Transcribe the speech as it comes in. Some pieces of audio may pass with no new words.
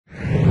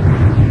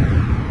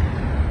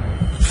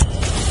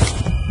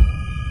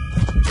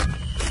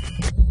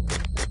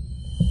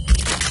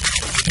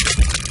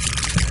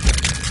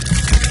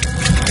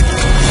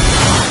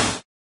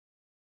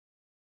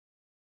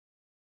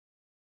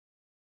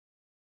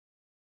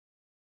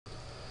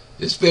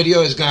This video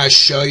is going to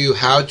show you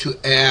how to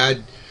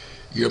add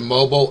your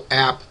mobile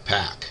app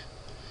pack.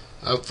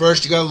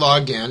 First, you got to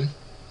log in.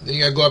 Then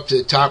you got to go up to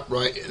the top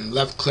right and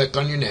left click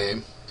on your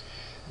name.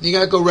 Then you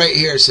got to go right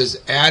here. It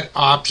says Add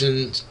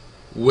Options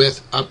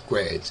with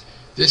Upgrades.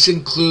 This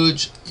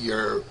includes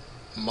your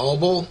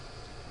mobile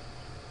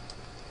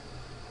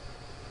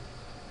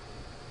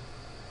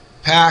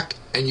pack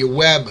and your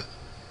web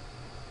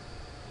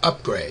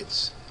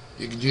upgrades.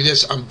 You can do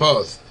this on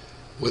both.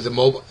 With the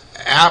mobile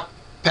app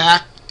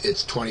pack,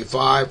 it's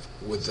 $25.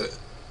 With the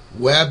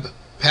web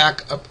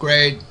pack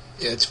upgrade,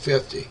 it's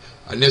 $50.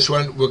 On this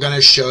one, we're going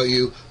to show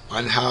you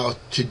on how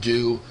to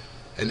do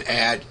and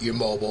add your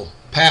mobile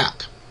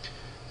pack.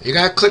 You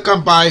got to click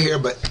on buy here,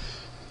 but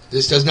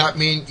this does not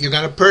mean you're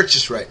going to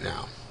purchase right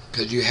now,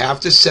 because you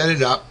have to set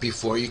it up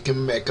before you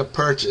can make a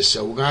purchase.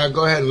 So we're going to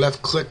go ahead and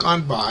left click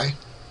on buy.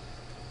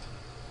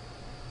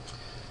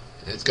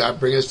 And it's got to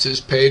bring us to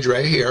this page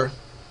right here.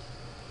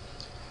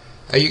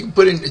 Now you can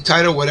put in the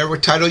title, whatever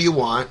title you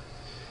want.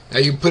 Now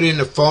you can put in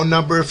a phone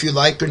number if you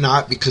like or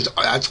not, because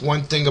that's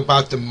one thing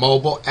about the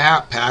mobile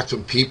app packs.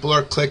 When people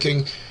are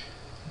clicking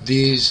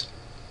these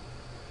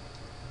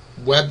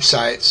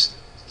websites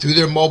through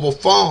their mobile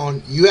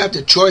phone, you have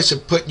the choice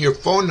of putting your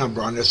phone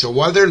number on there. So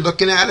while they're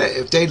looking at it,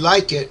 if they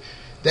like it,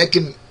 they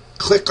can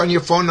click on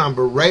your phone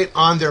number right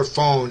on their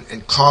phone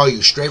and call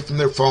you straight from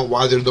their phone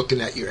while they're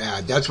looking at your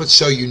ad. That's what's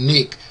so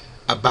unique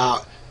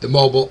about the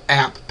mobile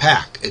app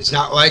pack. It's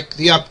not like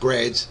the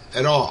upgrades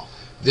at all.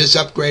 This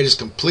upgrade is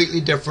completely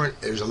different.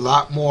 There's a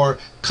lot more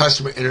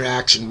customer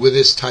interaction with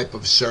this type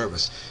of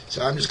service.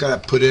 So I'm just going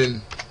to put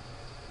in,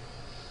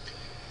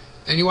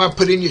 and you want to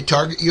put in your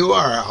target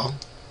URL.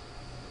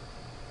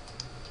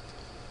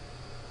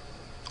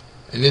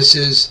 And this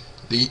is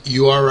the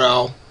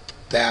URL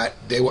that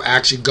they will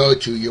actually go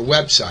to your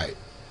website.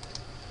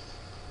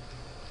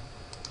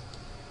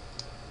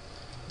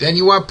 Then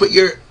you want to put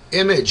your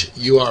image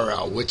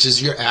URL, which is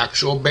your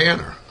actual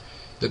banner.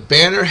 The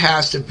banner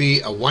has to be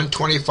a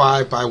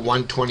 125 by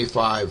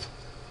 125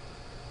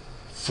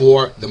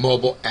 for the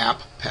mobile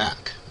app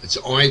pack. It's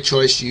the only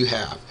choice you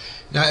have.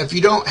 Now, if you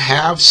don't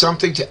have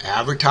something to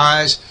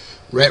advertise,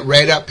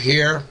 right up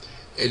here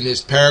in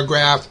this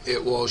paragraph,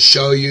 it will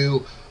show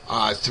you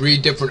 3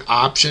 different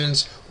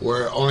options,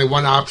 where only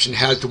one option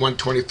has the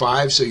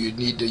 125, so you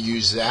need to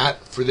use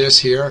that for this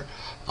here.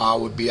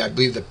 Would be, I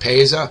believe, the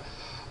Pesa.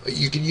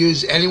 You can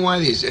use any one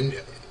of these, and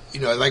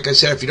like I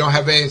said, if you don't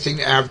have anything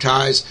to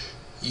advertise,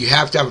 you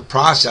have to have a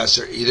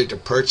processor either to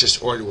purchase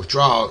or to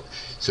withdraw.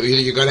 So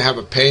either you're going to have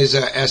a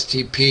Pesa,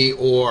 STP,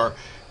 or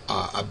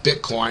a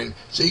Bitcoin.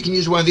 So you can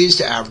use one of these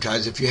to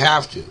advertise if you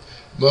have to.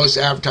 Most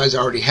advertisers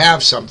already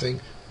have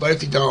something, but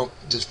if you don't,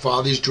 just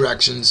follow these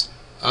directions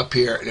up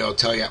here, and it'll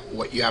tell you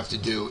what you have to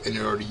do in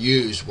order to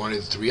use one of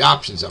the 3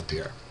 options up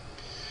here.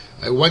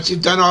 Once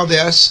you've done all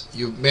this,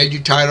 you've made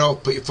your title,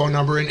 put your phone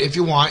number in if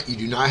you want. You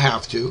do not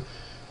have to.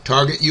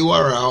 Target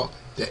URL,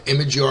 the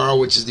image URL,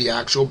 which is the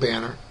actual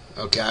banner,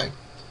 okay?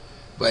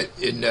 But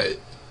in the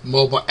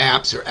mobile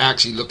apps, they're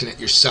actually looking at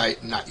your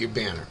site, not your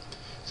banner.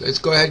 So let's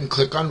go ahead and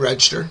click on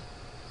register.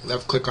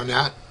 Left click on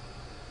that.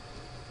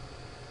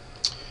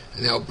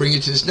 And it'll bring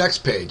you to this next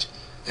page.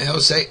 And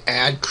it'll say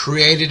ad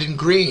created in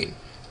green.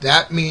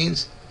 That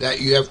means that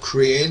you have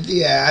created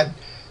the ad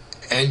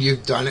and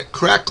you've done it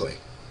correctly.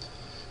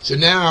 So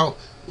now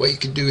what you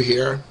can do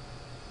here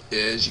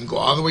is you can go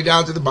all the way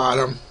down to the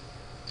bottom.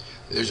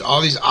 There's all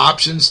these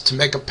options to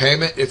make a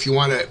payment if you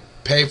want to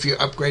pay for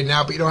your upgrade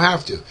now, but you don't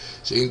have to.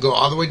 So you can go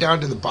all the way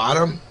down to the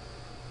bottom,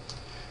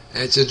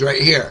 and it says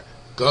right here,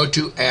 go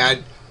to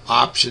add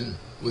option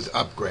with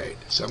upgrade.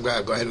 So I'm going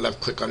to go ahead and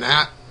left click on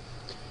that.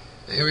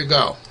 And here we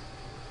go.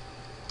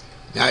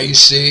 Now you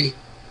see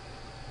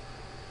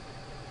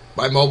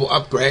my mobile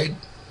upgrade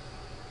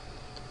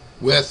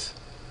with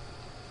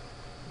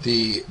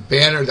the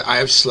banner that I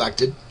have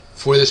selected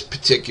for this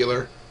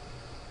particular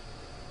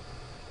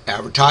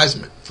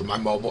advertisement for my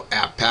mobile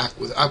app pack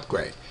with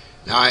upgrade.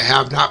 Now, I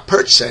have not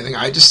purchased anything.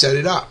 I just set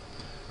it up.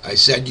 I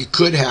said you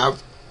could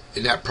have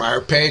in that prior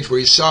page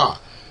where you saw,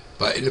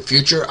 but in the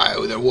future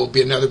there will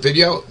be another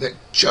video that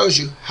shows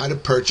you how to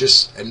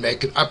purchase and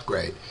make an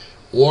upgrade.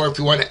 Or if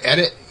you want to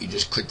edit, you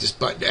just click this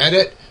button to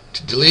edit.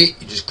 To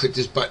delete, you just click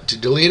this button to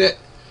delete it.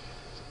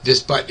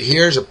 This button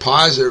here is a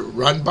pause or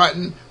run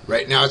button.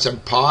 Right now it's on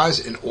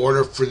pause. In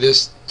order for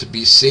this to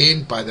be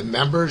seen by the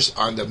members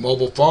on the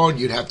mobile phone,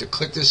 you'd have to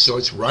click this so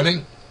it's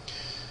running.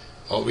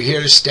 Over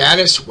here to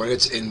status, when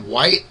it's in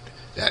white,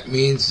 that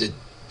means the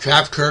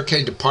Traffic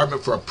Hurricane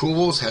Department for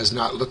Approvals has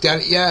not looked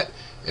at it yet.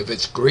 If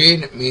it's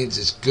green, it means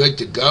it's good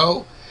to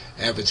go.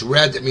 And if it's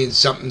red, that means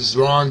something's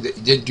wrong, that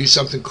you didn't do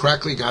something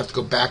correctly. You're going to have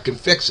to go back and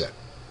fix it.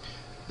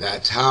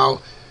 That's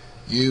how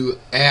you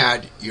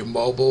add your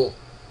mobile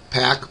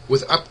pack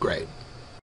with upgrade.